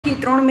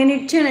3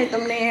 minute છે ને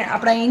તમને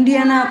આપણા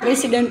ઇન્ડિયાના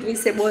પ્રેસિડેન્ટ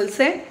વિશે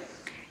બોલશે.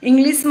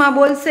 ઇંગ્લિશમાં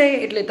બોલશે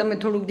એટલે તમે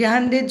થોડુંક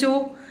ધ્યાન દેજો.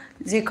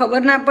 જે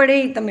ખબર ના પડે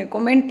એ તમે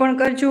કોમેન્ટ પણ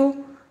કરજો.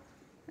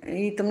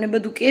 એ તમને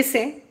બધું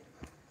કહેશે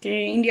કે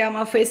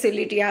ઇન્ડિયામાં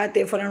ફેસિલિટી આ તે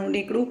ફલાણું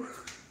નીકળું.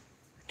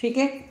 ઠીક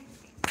હે.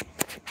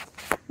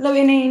 મતલબ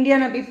એને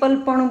ઇન્ડિયાના પીપલ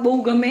પણ બહુ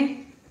ગમે.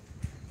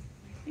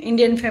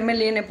 ઇન્ડિયન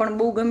ફેમિલી એને પણ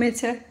બહુ ગમે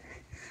છે.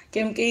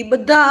 કેમ કે એ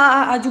બધા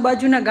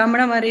આજુબાજુના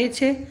ગામડામાં રહે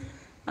છે.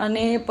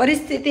 અને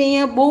પરિસ્થિતિ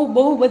અહીંયા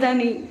બહુ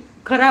બધાની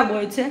ખરાબ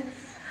હોય છે.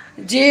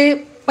 જે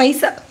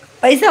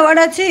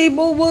પૈસાવાળા છે એ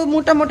બહુ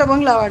મોટા મોટા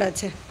બંગલાવાળા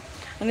છે.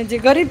 અને જે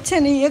ગરીબ છે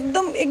ને એ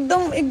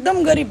એકદમ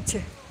ગરીબ છે.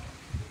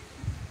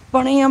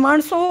 પણ અહીંયા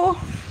માણસો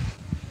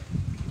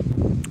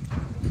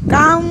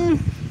કામ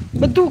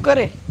બધું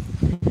કરે.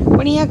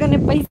 પણ અહીંયા કને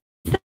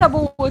પૈસા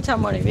બહુ ઓછા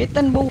મળે,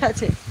 વેતન બહુ ઓછા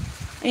છે.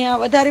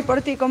 અહીંયા વધારે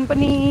પડતી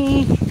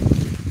કંપની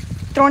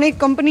 3 એક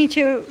કંપની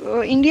છે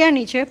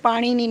ઇન્ડિયાની છે,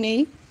 પાણીની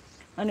નહીં.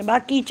 અને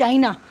બાકી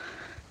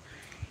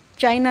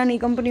ચાઈનાની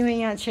કંપનીઓ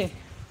અહીંયા છે.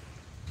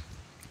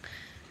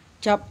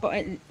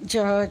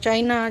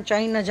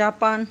 ચાઈના,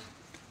 જાપાન,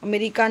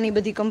 અમેરિકાની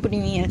બધી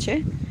કંપનીઓ અહીંયા છે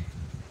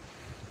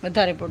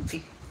વધારે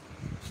પડતી.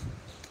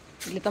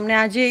 એટલે તમને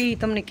આજે એ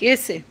તમને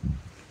કહેશે,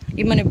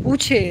 એ મને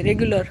પૂછે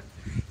રેગ્યુલર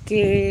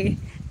કે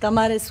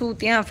તમારે શું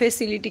ત્યાં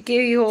ફેસિલિટી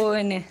કેવી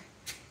હોય ને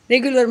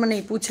રેગ્યુલર મને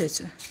એ પૂછે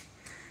છે.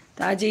 તો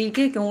આજે એ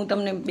કહે કે હું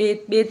તમને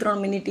 2-3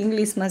 મિનિટ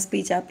ઇંગ્લિશમાં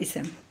સ્પીચ આપીશ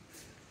એમ.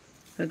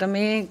 તો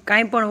તમે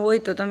કાંઈ પણ હોય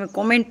તો તમે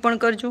કોમેન્ટ પણ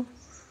કરજો.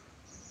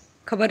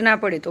 ખબર ના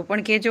પડે તો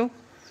પણ કહેજો.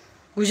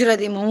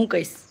 ગુજરાતીમાં હું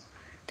કહીશ,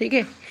 ઠીક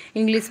હે.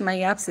 ઇંગ્લિશમાં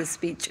એ આપશે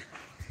સ્પીચ.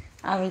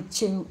 આવે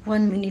છે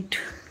 1 મિનિટ.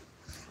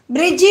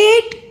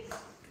 બ્રિજિટ,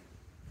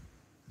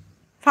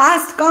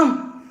 ફાસ્ટ કમ.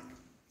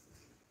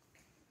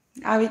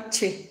 આવી જ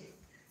છે,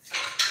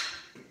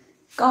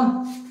 કમ.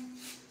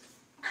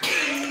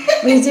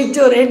 મ્યુઝિક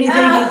જો રેડી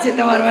થઈ ગઈ છે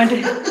તમારા માટે.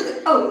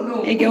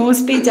 એ કે હું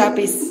સ્પીચ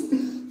આપીશ.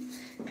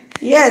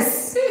 યસ,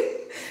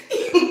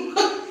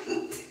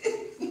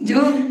 જો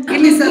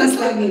કેટલી સરસ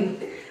લાગી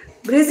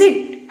બ્રિજિટ.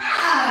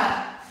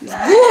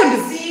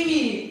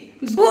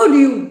 Good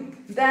you.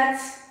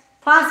 That's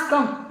fast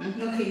come.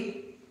 Okay.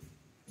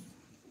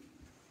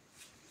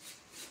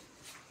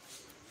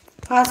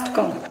 Fast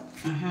come.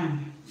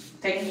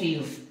 Thank you.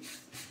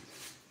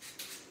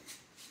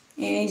 એ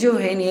જો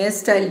એની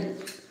હેરસ્ટાઈલ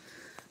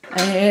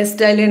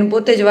એને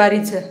પોતે જ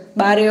વારી છે.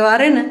 બારે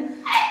વારે ને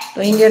તો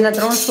ઇન્ડિયાના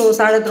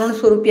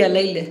 300-350 રૂપિયા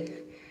લઈ લે.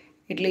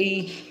 એટલે એ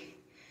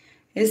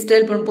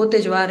હેરસ્ટાઈલ પણ પોતે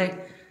જ વારે.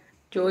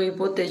 જો એ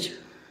પોતે જ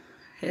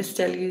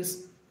હેરસ્ટાઈલ યુઝ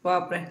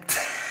વાપરે.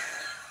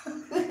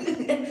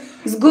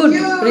 It's good,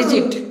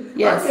 Bridget.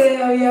 Yes.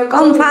 Okay,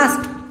 Come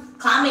fast.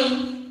 Coming.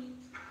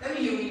 Let me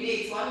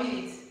humiliate 1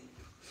 minute.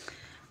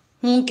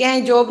 હું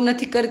ક્યાંય જોબ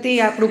નથી કરતી,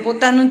 આપણું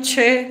પોતાનું જ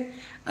છે.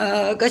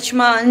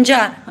 કચ્છમાં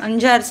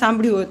અંજાર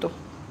સાંભળ્યું હોય તો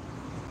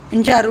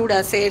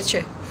અંજારુડા શહેર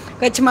છે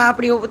કચ્છમાં.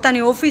 આપણી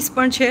પોતાની ઓફિસ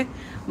પણ છે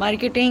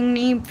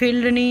માર્કેટિંગની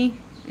ફિલ્ડની.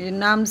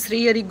 નામ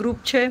શ્રી હરિ ગ્રુપ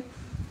છે.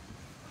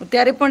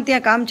 અત્યારે પણ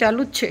ત્યાં કામ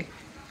ચાલુ જ છે.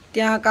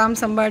 ત્યાં કામ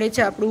સંભાળે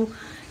છે આપણું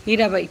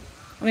હીરાભાઈ.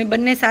 અમે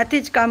બંને સાથે જ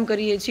કામ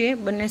કરીએ છીએ,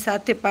 બંને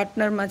સાથે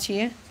પાર્ટનરમાં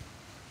છીએ.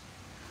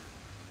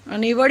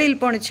 અને એ વડીલ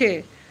પણ છે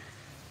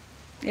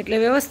એટલે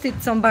વ્યવસ્થિત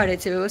સંભાળે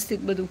છે,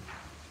 વ્યવસ્થિત બધું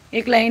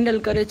એકલા હેન્ડલ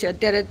કરે છે.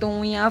 અત્યારે તો હું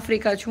અહીંયા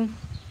આફ્રિકા છું.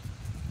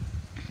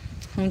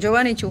 હું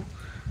જવાની છું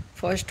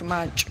 1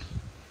 માર્ચ.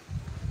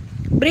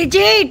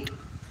 બ્રિજિટ,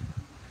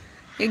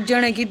 એક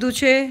જણે કીધું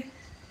છે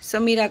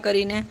સમીરા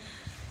કરીને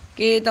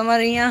કે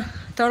તમારે અહીંયા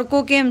તડકો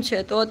કેમ છે?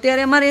 તો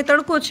અત્યારે અમારે એ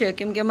તડકો છે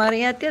કેમ કે અમારે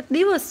અહીંયા અત્યારે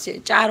દિવસ છે.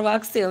 4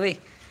 વાગશે હવે.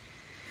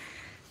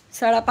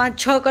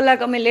 5.5-6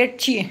 કલાક અમે લેટ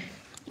છીએ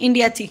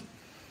ઇન્ડિયાથી.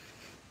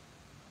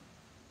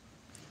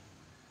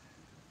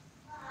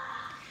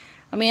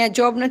 અમે અહીંયા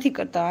જોબ નથી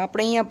કરતા.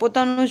 આપણે અહીંયા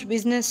પોતાનો જ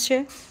બિઝનેસ છે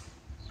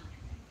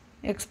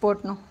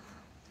એક્સપોર્ટનો.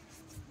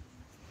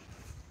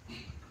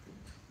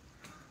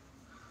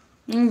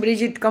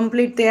 બ્રિજિટ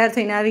કમ્પ્લીટ તૈયાર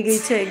થઈને આવી ગઈ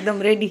છે, એકદમ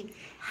રેડી.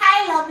 Hi,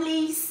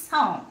 lovelies.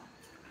 Oh.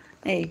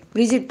 એ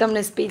બ્રિજિટ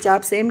તમને સ્પીચ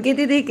આપશે. એમ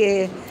કહેતી હતી કે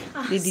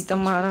દીદી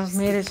તમારા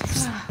મેરેજ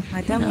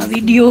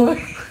વિડીયો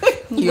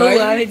બહુ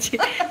આવે છે.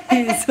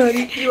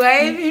 Sorry. You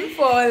ain't been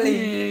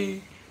falling.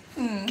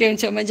 કેમ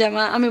છો?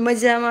 મજામાં? અમે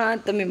મજામાં.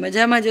 તમે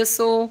મજામાં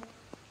જશો?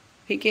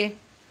 ઠીક છે.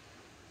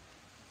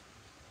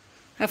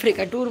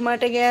 આફ્રિકા ટૂર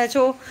માટે ગયા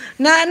છો?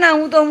 ના,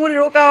 હું તો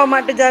રોકાવા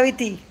માટે જ આવી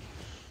હતી.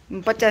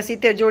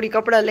 50-70 જોડી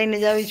કપડાં લઈને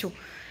જ આવી છું.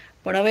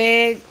 પણ હવે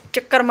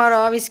ચક્કર મારો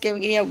આવીશ કેમ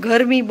કે અહીંયા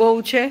ગરમી બહુ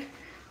છે.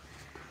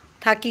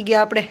 થાકી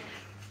ગયા આપણે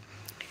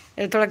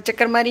એટલે થોડાક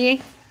ચક્કર મારીએ.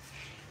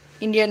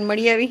 ઇન્ડિયન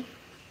મળી આવી.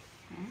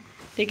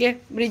 ઠીક છે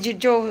બ્રિજિટ.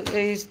 જો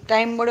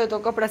ટાઈમ મળ્યો તો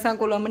કપડાં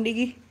સાંકોલવા મંડી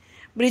ગઈ.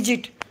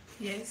 બ્રિજિટ,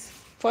 Yes.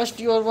 First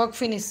your work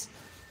finish.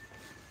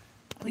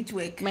 Which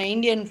work? My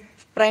Indian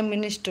prime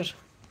minister.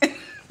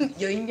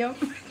 Your Indian?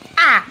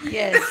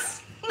 Yes.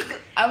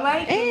 Am I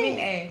giving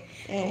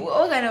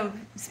what kind of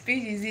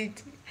speech is it?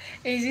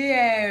 Is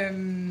it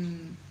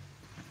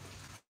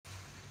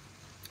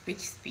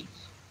which speech?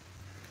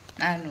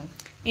 I don't know.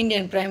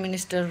 Indian prime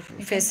minister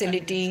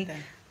facility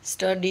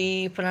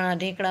Study, Prana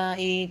Dhekla,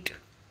 eat.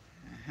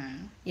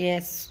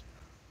 Yes.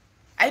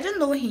 I don't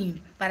know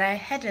him, but I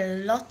heard a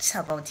lot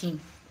about him.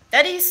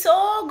 That is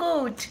so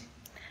good.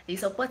 He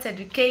supports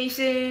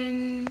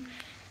education,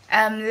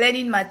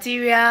 learning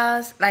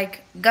materials,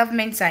 like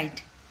government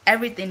side.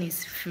 Everything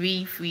is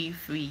free, free,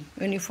 free.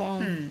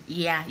 Uniform.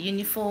 Yeah,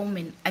 uniform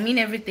and I mean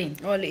everything.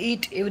 All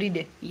eat every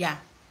day. Yeah.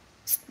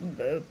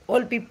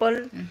 All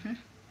people,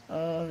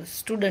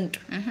 student,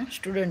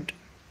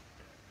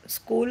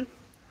 school,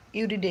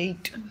 every day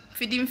eat.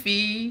 Feeding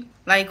fee,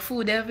 like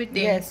food,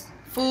 everything. Yes.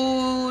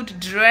 Food,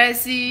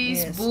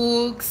 dresses, Yes.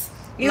 books.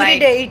 Every like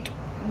day eat,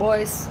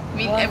 boys.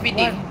 With every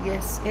day.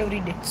 Yes, every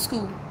day.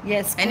 School.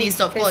 Yes. And he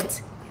school,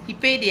 supports. He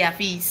paid their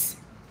fees.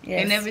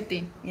 Yes. And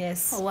everything.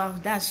 Yes. Oh wow,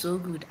 that's so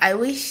good. I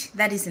wish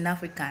that is in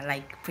Africa,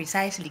 like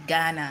precisely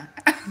Ghana.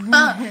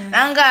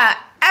 Nanga,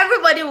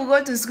 everybody will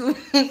go to school.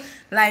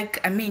 Like,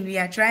 I mean, we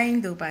are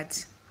trying though,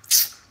 but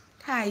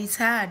it's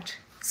hard.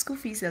 School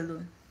fees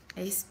alone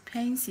are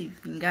expensive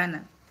in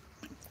Ghana.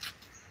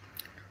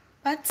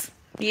 But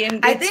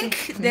I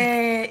think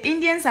the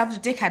Indians have to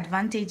take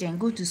advantage and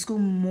go to school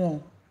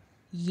more.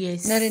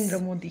 Yes.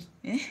 Narendra Modi,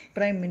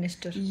 Prime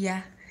Minister.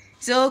 Yeah.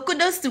 So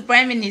kudos to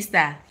Prime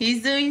Minister.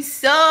 He's doing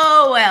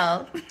so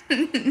well.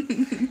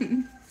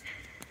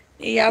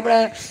 એ આપણા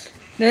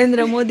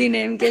નરેન્દ્ર મોદીને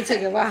એમ કહે છે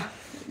કે વાહ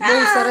બહુ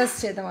સરસ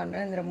છે તમારું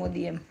નરેન્દ્ર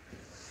મોદી એમ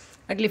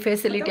આટલી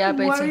ફેસિલિટી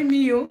આપે છે. Worry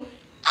me, yo.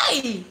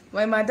 Hey,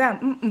 my madam,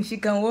 she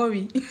can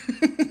worry.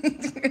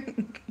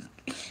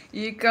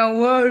 You can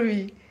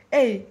worry.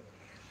 Hey.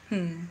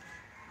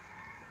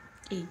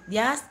 Hey,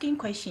 they're asking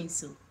questions,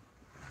 so.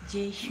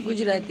 Jayshree.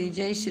 Gujarati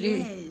Jayshree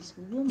Yes.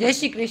 woman. જય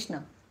Shri Krishna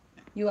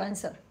you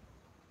answer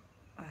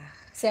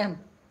same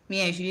Me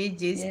and she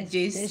જય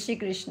Shri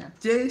Krishna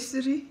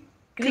Jayshree.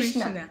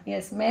 Krishna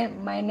yes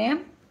my name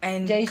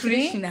And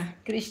Jayshree Krishna.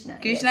 Krishna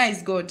Krishna is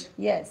God.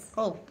 Yes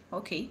Oh,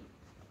 okay.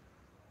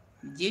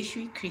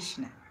 Jayshree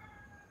Krishna.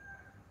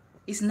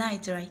 It's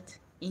night, right?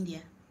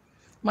 India.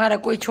 મારા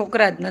કોઈ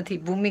છોકરા જ નથી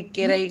ભૂમિક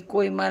કેરાઈ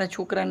કોઈ મારા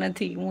છોકરા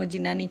નથી હું હજી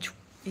નાની છું.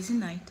 Is it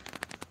night?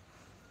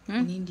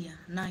 In India,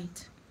 night.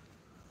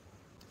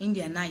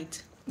 India, night.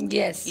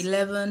 Yes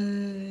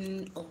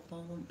 11. Oh,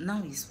 now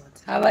is what?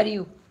 How are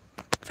you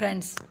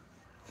friends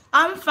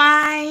I'm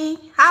fine.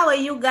 How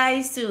are you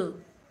guys too?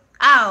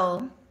 Oh,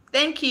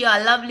 thank you,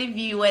 our lovely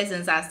viewers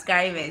and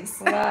subscribers.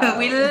 Wow.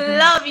 We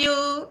love you.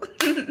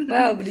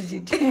 વાહ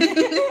બ્રિજિટ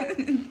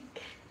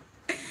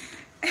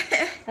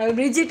હવે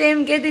બ્રિજિટ એમ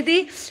કહેતી હતી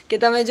કે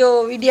તમે જો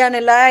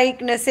વિડીયાને like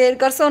ને share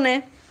કરશો ને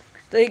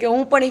તો એ કે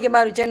હું પણ કે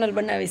મારું ચેનલ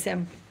બનાવીશ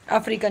એમ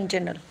African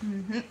channel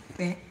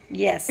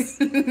yes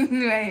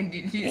When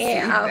did you say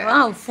that?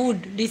 Vav food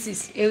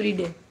dishes every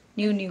day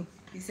new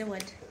You say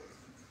what?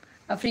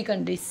 African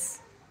dish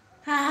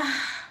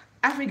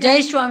Africa. જય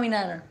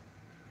સ્વામિનારાયણ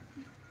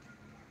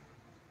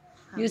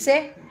યુ સે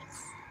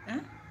Huh?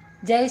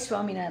 જય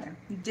Swaminarayan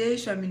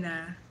Jayshree.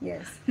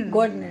 Yes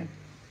God name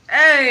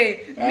Hey,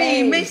 Hey. me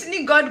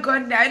mentioning God,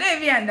 I don't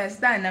even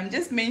understand. I'm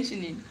just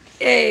mentioning.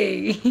 A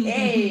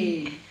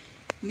Hey,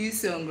 new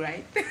song,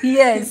 right?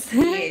 Yes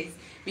Yes,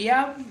 we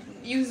have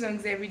new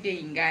songs every day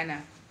in Ghana.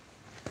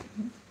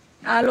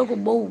 આ લોકો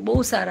બહુ બહુ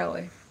સારા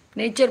હોય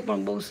nature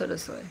પણ બહુ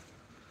સરસ હોય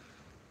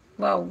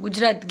વાવ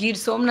ગુજરાત ગીર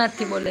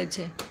સોમનાથથી બોલે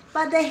છે.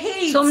 But the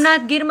hate.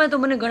 સોમનાથ ગીરમાં તો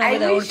મને ઘણા I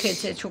બધા wish ઓળખે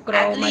છે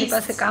છોકરાઓ at મારી least-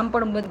 પાસે કામ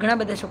પણ ઘણા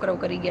બધા છોકરાઓ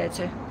કરી ગયા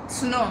છે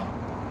Snow.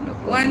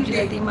 લોકો One day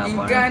ગુજરાતીમાં in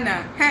પણ Ghana.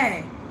 Hey.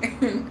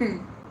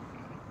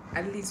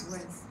 At least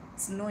once.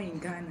 Snow in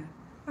Ghana.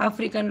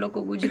 African લોકો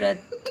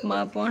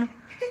ગુજરાતમાં પણ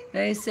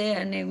રહેશે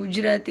અને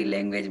ગુજરાતી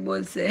લેંગ્વેજ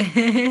બોલશે.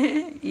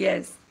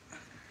 યસ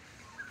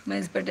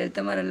મહેશ પટેલ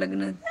તમારા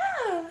લગ્ન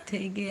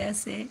થઈ ગયા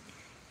છે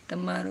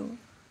તમારું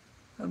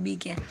હબી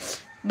ક્યાં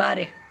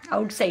બારે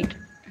આઉટસાઇડ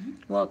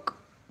વર્ક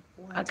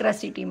આકરા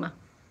સિટીમાં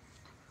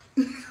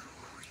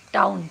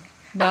town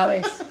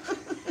Bhavesh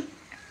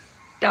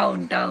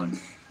town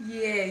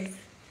Yes.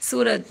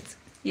 Surat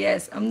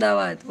yes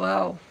Ahmedabad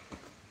વાવ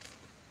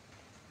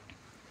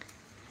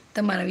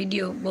તમારા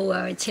વિડીયો બહુ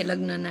આવે છે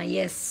લગ્નના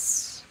યસ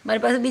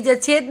મારી પાસે બીજા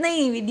છે જ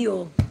નહીં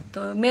વિડીયો તો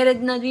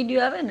મેરેજના જ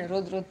વિડીયો આવે ને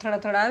રોજ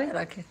થોડા આવે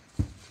રાખે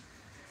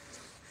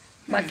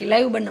બાકી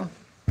લાઈવ બનાવું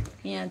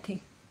અહીંયાથી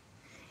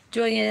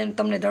જો અહીંયા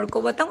તમને ધડકો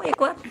બતાવું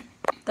એકવાર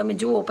તમે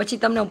જુઓ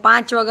પછી તમને હું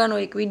 5 વાગ્યાનો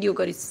એક વિડીયો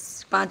કરીશ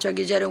 5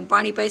 વાગે જ્યારે હું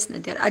પાણી પાઈશ ને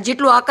ત્યારે આ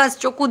જેટલું આકાશ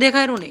ચોખ્ખું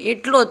દેખાય રહ્યું ને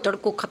એટલો જ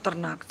તડકો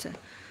ખતરનાક છે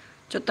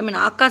જો તમે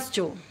આકાશ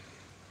જુઓ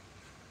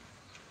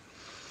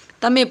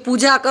તમે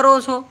પૂજા કરો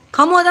છો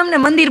ખમો તમને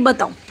મંદિર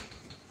બતાવું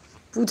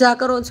પૂજા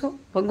કરો છો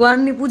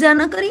ભગવાનની પૂજા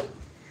ન કરી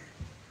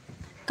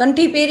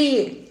કંઠી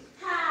પહેરીએ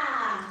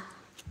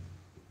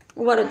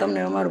ઉભા રહો તમને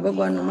અમારું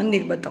ભગવાનનું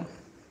મંદિર બતાવું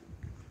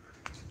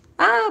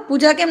આ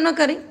પૂજા કેમ ન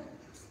કરી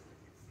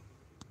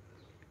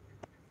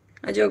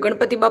આ જો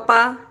ગણપતિ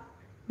બાપા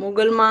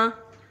મોગલમાં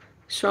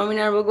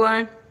સ્વામિનારાયણ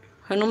ભગવાન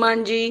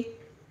હનુમાનજી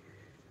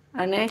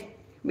અને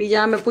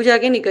બીજા અમે પૂજા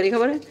કેની કરી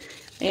ખબર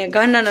અહીંયા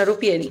ગાનાના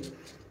રૂપિયાની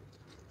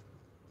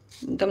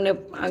તમને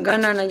આ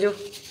ગાનાના જો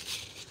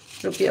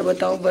રૂપિયા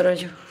બતાવો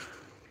બરાજો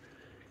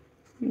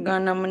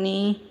ગાના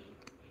મની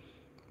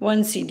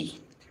 1 CD.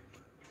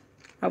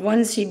 આ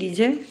 1 CD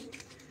છે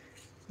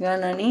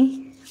ગાનાની,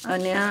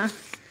 અને આ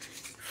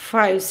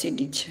 5 CD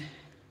છે.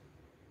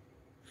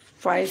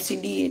 5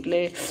 CD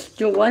એટલે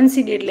જો 1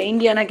 CD એટલે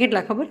ઇન્ડિયાના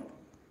કેટલા ખબર?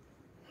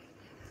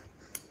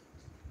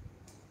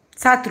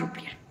 7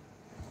 રૂપિયા.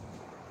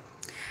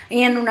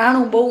 અહીંયાનું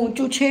નાણું બહુ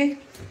ઊંચું છે.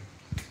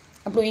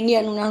 આપણું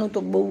ઇન્ડિયાનું નાણું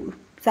તો બહુ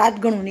 7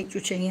 ગણું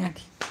નીચું છે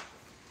અહીંયાથી.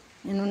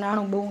 એનું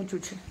નાણું બહુ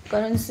ઊંચું છે.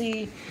 કરન્સી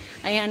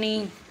અહીંયાની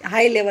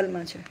હાઈ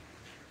લેવલમાં છે.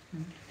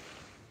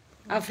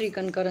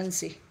 African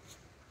currency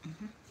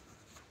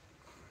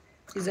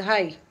is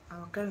high.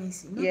 Our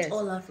currency, not Yes.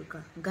 all Africa.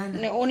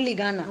 Ghana. No, only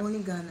Ghana.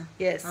 Only Ghana.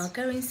 Yes. Our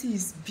currency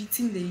is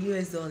beating the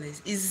US dollars.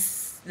 Is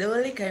the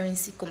only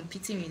currency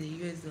competing with the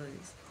US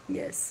dollars.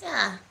 Yes.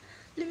 Yeah.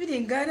 Living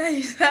in Ghana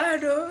is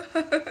hard, oh.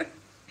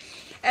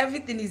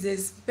 Everything is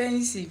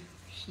expensive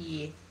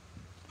here.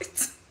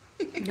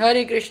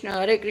 Hare Krishna,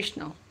 Hare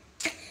Krishna.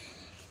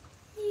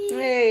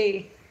 Hey.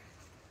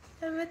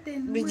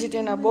 Everything.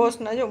 બ્રિજિટેના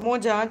બોસના જો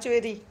મોજા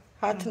હાંચવેરી,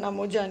 હાથના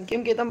મોજા.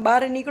 કેમ કે તમે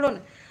બહાર નીકળો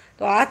ને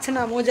તો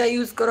હાથના મોજા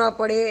યુઝ કરવા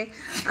પડે,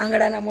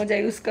 આંગળાના મોજા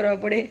યુઝ કરવા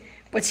પડે,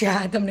 પછી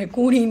આ તમને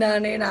કૂણીના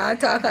ને એના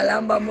હાથ આખા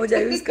લાંબા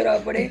મોજા યુઝ કરવા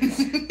પડે,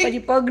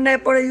 પછી પગને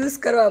પણ યુઝ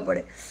કરવા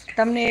પડે.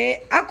 તમને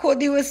આખો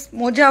દિવસ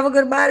મોજા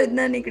વગર બહાર જ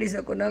ના નીકળી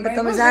શકો.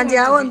 તમે સાંજે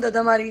આવો ને તો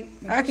તમારી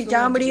આખી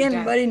ચામડી એને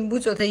બળીને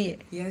બૂચો થઈ જાય.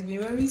 He has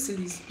been very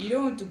serious. You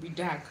don't want to be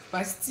dark,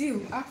 but still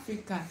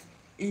Africa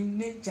in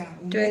nature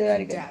will Joy make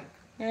you Dwarka. dark.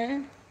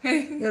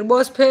 Your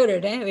boss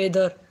favorite,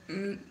 weather.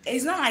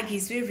 It's not like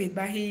his favorite,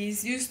 but he is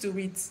used to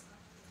it.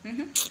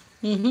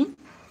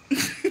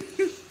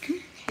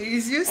 He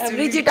is used to it.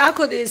 બ્રિજિટ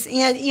આખો દિવસ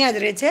અહીંયા જ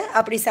રહે છે,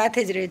 આપણી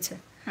સાથે જ રહે છે.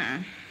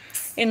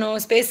 એનો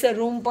સ્પેશિયલ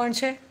રૂમ પણ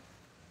છે.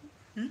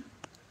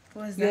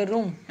 What's your that?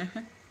 Room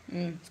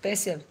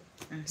special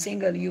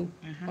single you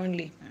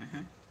only.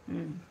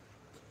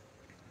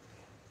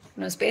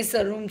 એનો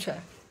સ્પેશિયલ રૂમ છે,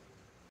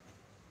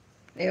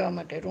 રહેવા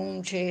માટે રૂમ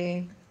છે.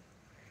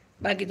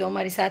 બાકી તો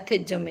અમારી સાથે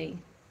જ જમે.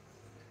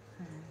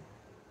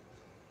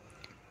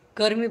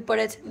 ગરમી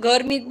પડે છે,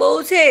 ગરમી બહુ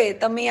છે.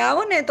 તમે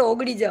આવો ને તો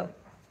ઓગળી જાઓ.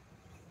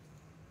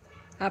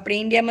 આપણે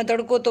ઇન્ડિયામાં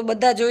તડકો તો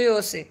બધા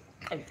જોયો હશે,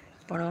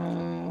 પણ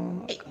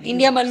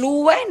ઇન્ડિયામાં લૂ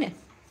હોય ને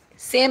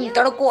સેમ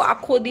તડકો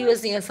આખો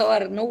દિવસ અહીંયા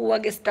સવારે 9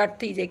 વાગે સ્ટાર્ટ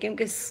થઈ જાય. કેમ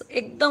કે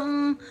એકદમ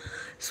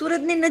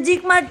સુરતની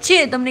નજીકમાં જ છે.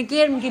 તમને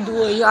કેમ કીધું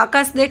હોય,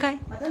 આકાશ દેખાય,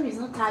 Madam is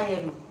not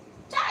tired.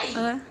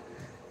 હા,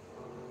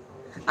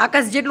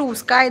 આકાશ જેટલું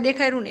સ્કાય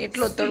દેખાયું ને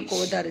એટલો તડકો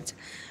વધારે છે.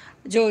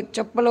 જો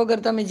ચપ્પલ વગર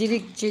તમે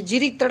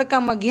જીરીક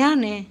તડકામાં ગયા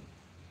ને,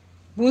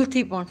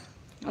 ભૂલથી પણ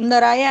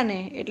અંદર આવ્યા ને,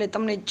 એટલે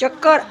તમને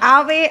ચક્કર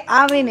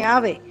આવે ને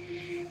આવે.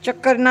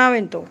 ચક્કર ના આવે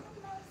ને તો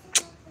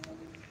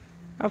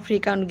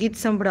આફ્રિકાનું ગીત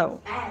સંભળાવો.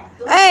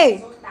 એ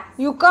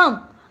you come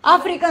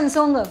African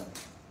song.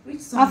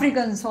 Which song?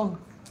 African song.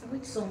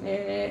 Which song?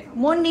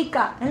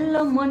 Monica,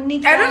 hello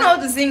Monica. I don't know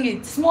how to sing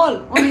it. Small,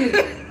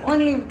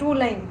 only 2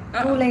 line,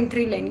 2 line,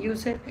 3 line. You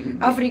said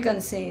African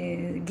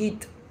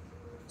geet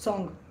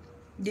song.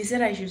 They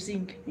said I should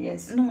sing.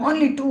 Yes, No.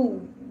 only 2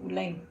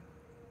 line.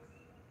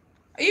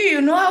 You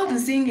know how to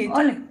sing it.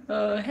 Only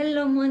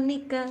hello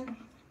Monica.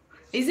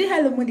 Is it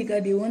Hello Monica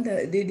they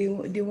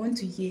want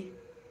to hear?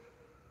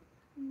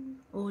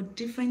 Or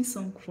different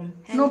song from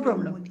Hello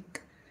problem.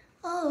 Monica.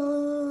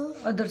 Oh.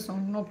 Other song,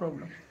 no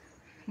problem.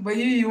 But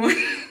you want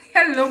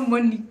Hello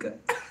Monica.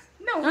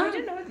 No, I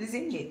don't know how to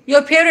sing it.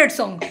 Your favorite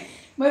song,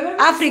 My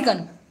favorite African.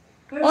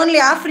 song. Only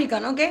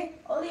African, okay?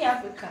 Only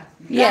Africa.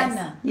 Yes,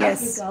 Ghana. yes.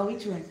 Africa,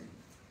 which one?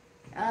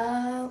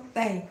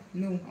 Hey.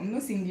 No, I'm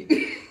not singing.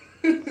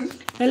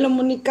 Hello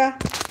Monica.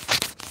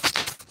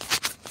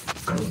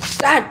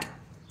 Start.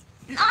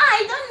 No, I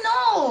don't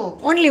know.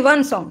 Only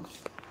one song.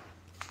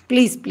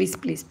 Please,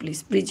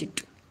 Bridget.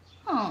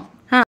 Huh.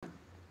 Huh?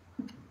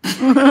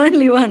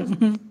 Only one.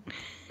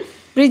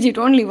 Bridget,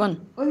 only one.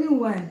 Only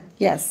one.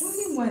 Yes.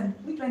 Only one.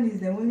 Which one is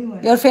the only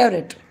one? Your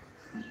favorite.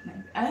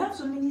 I have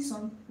so many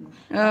songs.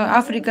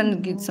 African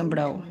ગીત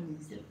સંભળાવો. Which one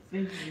is the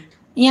favorite?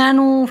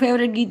 અહીંયાનું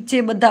favourite ગીત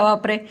છે, બધા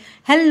વાપરે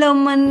hello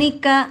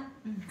Manika.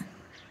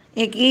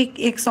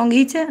 એક song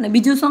ઈ છે, અને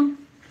બીજું સોંગ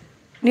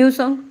ન્યૂ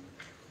સોંગ,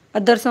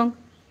 અધર સોંગ.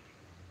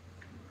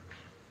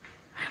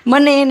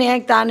 મને એને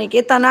એકતા આને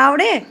કહેતા ના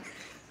આવડે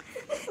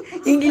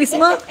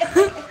ઇંગ્લિશમાં.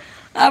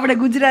 આપણે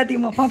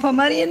ગુજરાતીમાં ફાંફા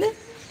મારીએ ને,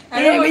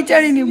 એ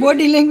બિચારીની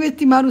બોડી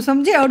લેંગ્વેજથી મારું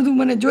સમજે, અડધું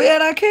મને જોયા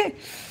રાખે,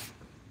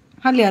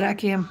 હાલ્યા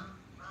રાખે એમ.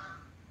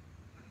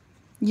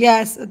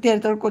 યસ,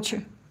 અત્યારે તડકો છે.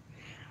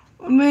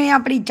 અમે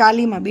આપણી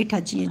ચાલીમાં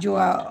બેઠા છીએ. જો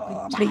આ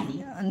આપણી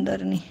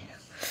અંદરની,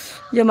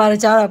 જો મારે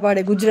ચાળા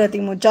પાડે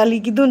ગુજરાતીમાં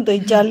ચાલી કીધું ને તો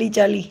એ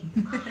ચાલી.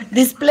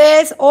 This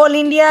place all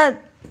India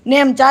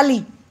name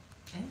ચાલી.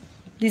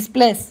 This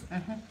place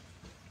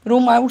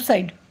room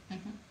outside.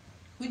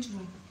 Which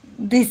room?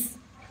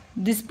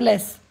 This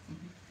place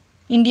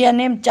India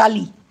name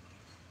ચાલી.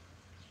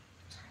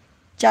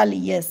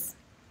 Yes.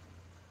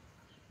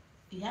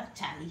 You have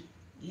Charlie.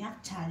 You have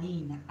Charlie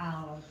in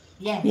our.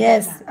 Yeah.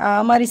 Yes, આ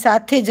અમારી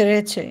સાથે જ રહે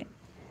છે.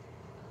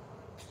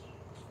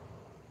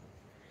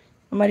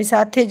 અમારી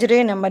સાથે જ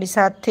રહે ને અમારી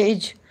સાથે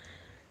જ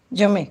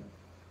જમે.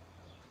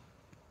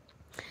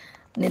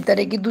 ને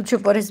તારે કીધું છે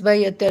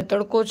પરેશભાઈ અત્યારે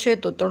તડકો છે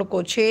તો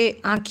તડકો છે,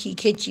 આંખી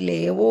ખેંચી લે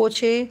એવો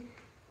છે.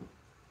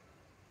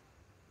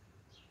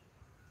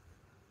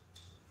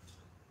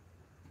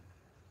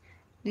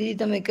 દીદી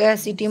તમે કયા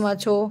સિટીમાં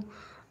છો?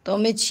 તો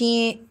અમે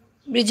છીએ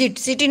બ્રિજિટ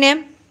સિટી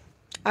નેમ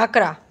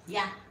આકરા,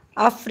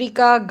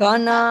 Africa,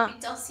 Ghana.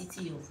 Capital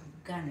city of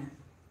Ghana.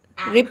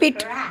 Repeat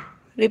Accra.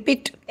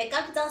 Repeat. The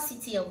capital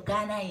city of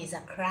Ghana is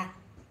Accra.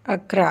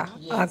 આકરા,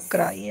 Yes.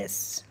 આકરા,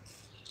 યસ.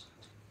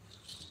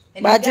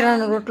 And બાજરાનો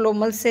Ghana- રોટલો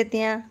મળશે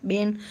ત્યાં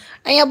બેન?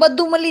 અહીંયા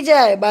બધું મળી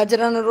જાય,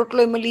 બાજરાનો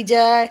રોટલો મળી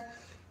જાય,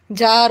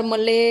 જાર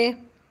મળે,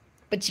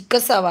 પછી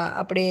કસાવા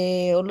આપણે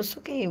ઓલું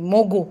શું કે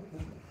મોગો,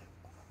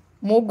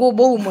 મોગો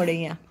બહુ મળે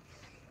અહીંયા.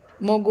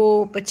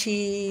 મોગો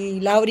પછી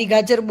લાવરી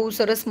ગાજર બહુ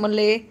સરસ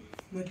મળે.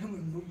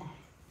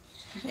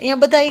 અહીંયા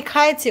બધા એ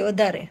ખાય છે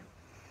વધારે.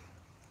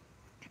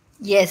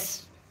 યસ,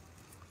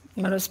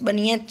 મારો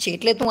બની જ છે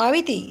એટલે તું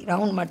આવી હતી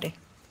રાઉન્ડ માટે.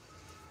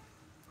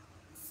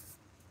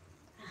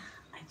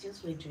 I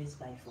just wear dress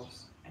by force.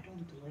 I don't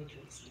want to wear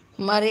dress.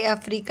 મારે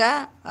આફ્રિકા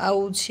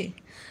આવું છે.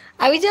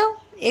 આવી જાઓ,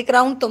 એક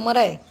રાઉન્ડ તો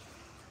મરાય,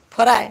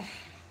 ફરાય,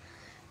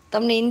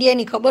 તમને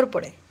ઇન્ડિયાની ખબર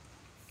પડે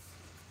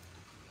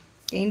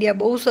કે ઇન્ડિયા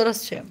બહુ સરસ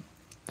છે.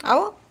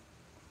 આવો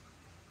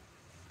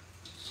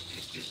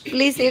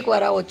પ્લીઝ,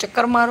 એકવાર આવો,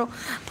 ચક્કર મારો,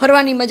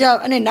 ફરવાની મજા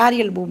આવે. અને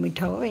નારિયેલ બહુ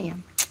મીઠા હોય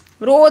અહીંયા,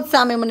 રોજ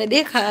સામે મને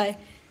દેખાય.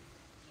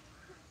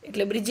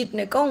 એટલે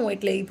બ્રિજિટને કહું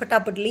એટલે એ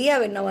ફટાફટ લઈ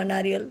આવે નવા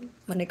નારિયેલ,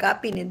 મને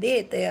કાપીને દે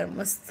તૈયાર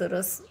મસ્ત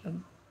રસ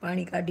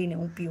પાણી કાઢીને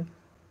હું પીઉં.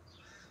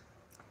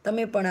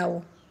 તમે પણ આવો.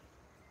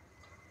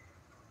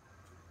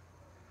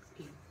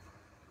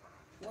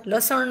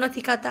 લસણ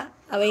નથી ખાતા?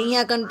 હવે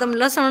અહીંયા કન તમે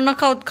લસણ ન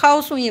ખાઓ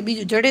ખાઓ શું? અહીંયા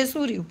બીજું જડે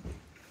શું રહ્યું?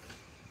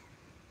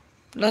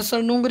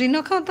 લસણ ડુંગળી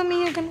ન ખાઓ તમે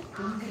અહીંયા કને?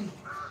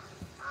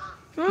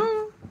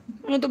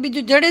 હું તો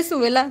બીજું જડે શું?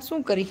 વેલા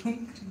શું કરી?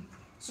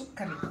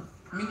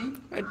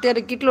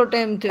 અત્યારે કેટલો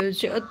ટાઈમ થયો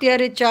છે?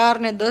 અત્યારે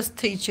 4:10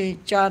 થઈ છે,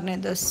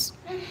 4:10.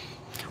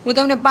 હું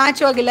તમને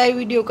 5 વાગે લાઈવ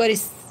વિડીયો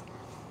કરીશ.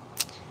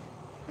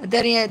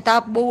 અત્યારે અહીંયા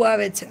તાપ બહુ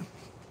આવે છે,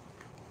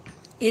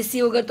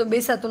 એસી વગર તો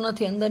બેસાતું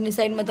નથી. અંદરની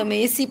સાઈડમાં તમે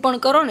એસી પણ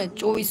કરો ને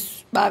 24,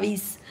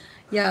 22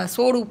 યા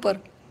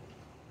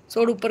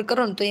 16 ઉપર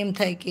કરો ને તો એમ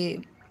થાય કે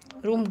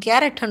રૂમ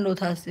ક્યારે ઠંડો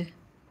થશે.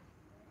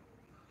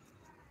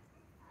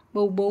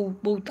 બહુ બહુ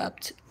બહુ તાપ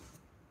છે.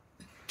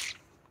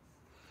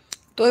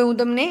 તોય હું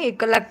તમને 1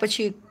 કલાક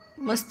પછી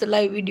મસ્ત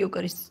લાઈવ વિડીયો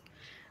કરીશ.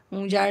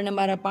 હું ઝાડને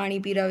મારા પાણી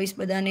પીરાવીશ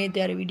બધાને,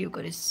 ત્યારે વિડીયો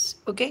કરીશ.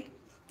 ઓકે?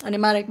 અને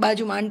મારા એક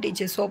બાજુમાં આંટી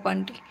છે, સોપ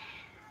આંટી,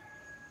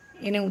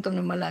 એને હું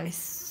તમને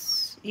મળાવીશ.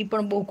 એ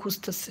પણ બહુ ખુશ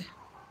થશે.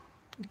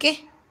 Okay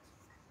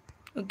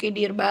okay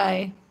dear,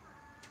 by.